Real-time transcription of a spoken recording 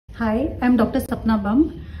Hi, I'm Dr. Sapna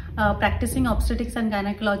Bumb, practicing obstetrics and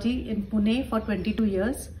gynecology in Pune for 22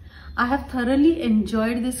 years. I have thoroughly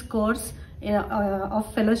enjoyed this course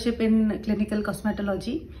of fellowship in clinical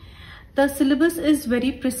cosmetology. The syllabus is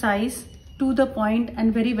very precise, to the point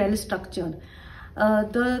and very well structured.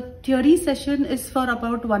 The theory session is for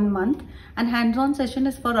about 1 month and hands-on session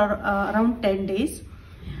is for around 10 days.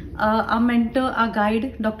 Our mentor, our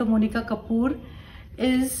guide, Dr. Monica Kapoor,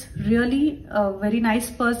 is really a very nice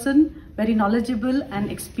person, very knowledgeable and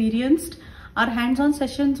experienced. Our hands-on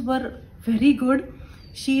sessions were very good.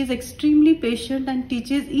 She is extremely patient and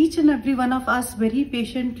teaches each and every one of us very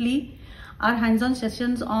patiently. Our hands-on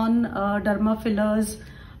sessions on derma fillers,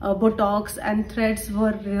 Botox and threads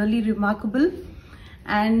were really remarkable,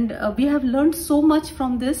 and we have learned so much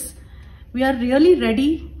from this. We are really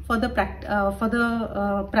ready for the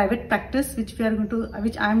private practice, which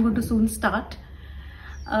I am going to soon start.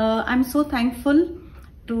 I'm so thankful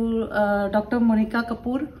to Dr. Monica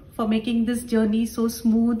Kapoor for making this journey so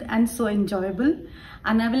smooth and so enjoyable,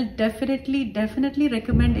 and I will definitely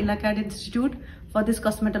recommend ILACAD Institute for this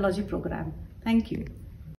cosmetology program. Thank you.